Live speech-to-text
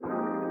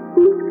Hi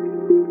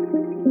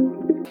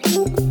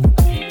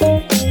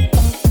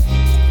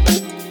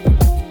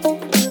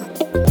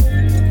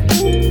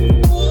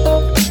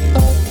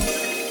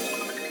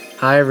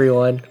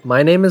everyone,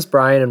 my name is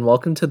Brian and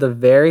welcome to the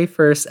very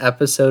first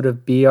episode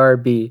of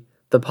BRB,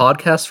 the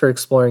podcast for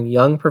exploring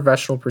young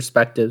professional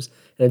perspectives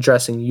and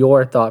addressing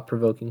your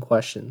thought-provoking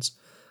questions.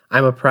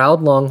 I'm a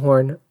proud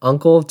Longhorn,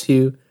 uncle of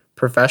two,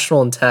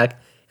 professional in tech,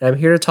 and I'm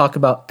here to talk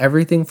about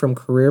everything from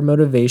career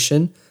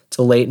motivation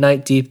to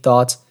late-night deep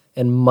thoughts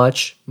and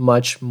much,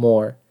 much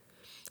more.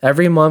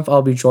 Every month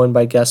I'll be joined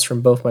by guests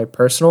from both my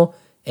personal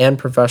and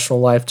professional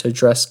life to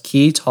address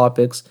key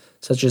topics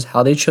such as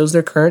how they chose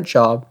their current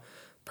job,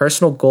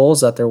 personal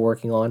goals that they're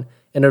working on,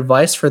 and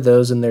advice for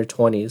those in their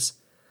 20s.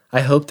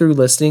 I hope through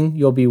listening,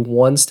 you'll be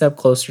one step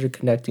closer to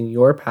connecting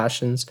your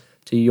passions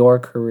to your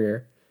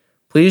career.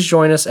 Please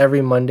join us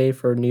every Monday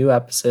for new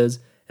episodes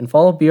and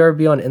follow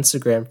BRB on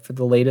Instagram for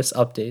the latest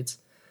updates.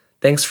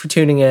 Thanks for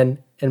tuning in,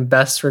 and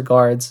best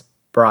regards,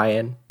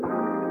 Brian.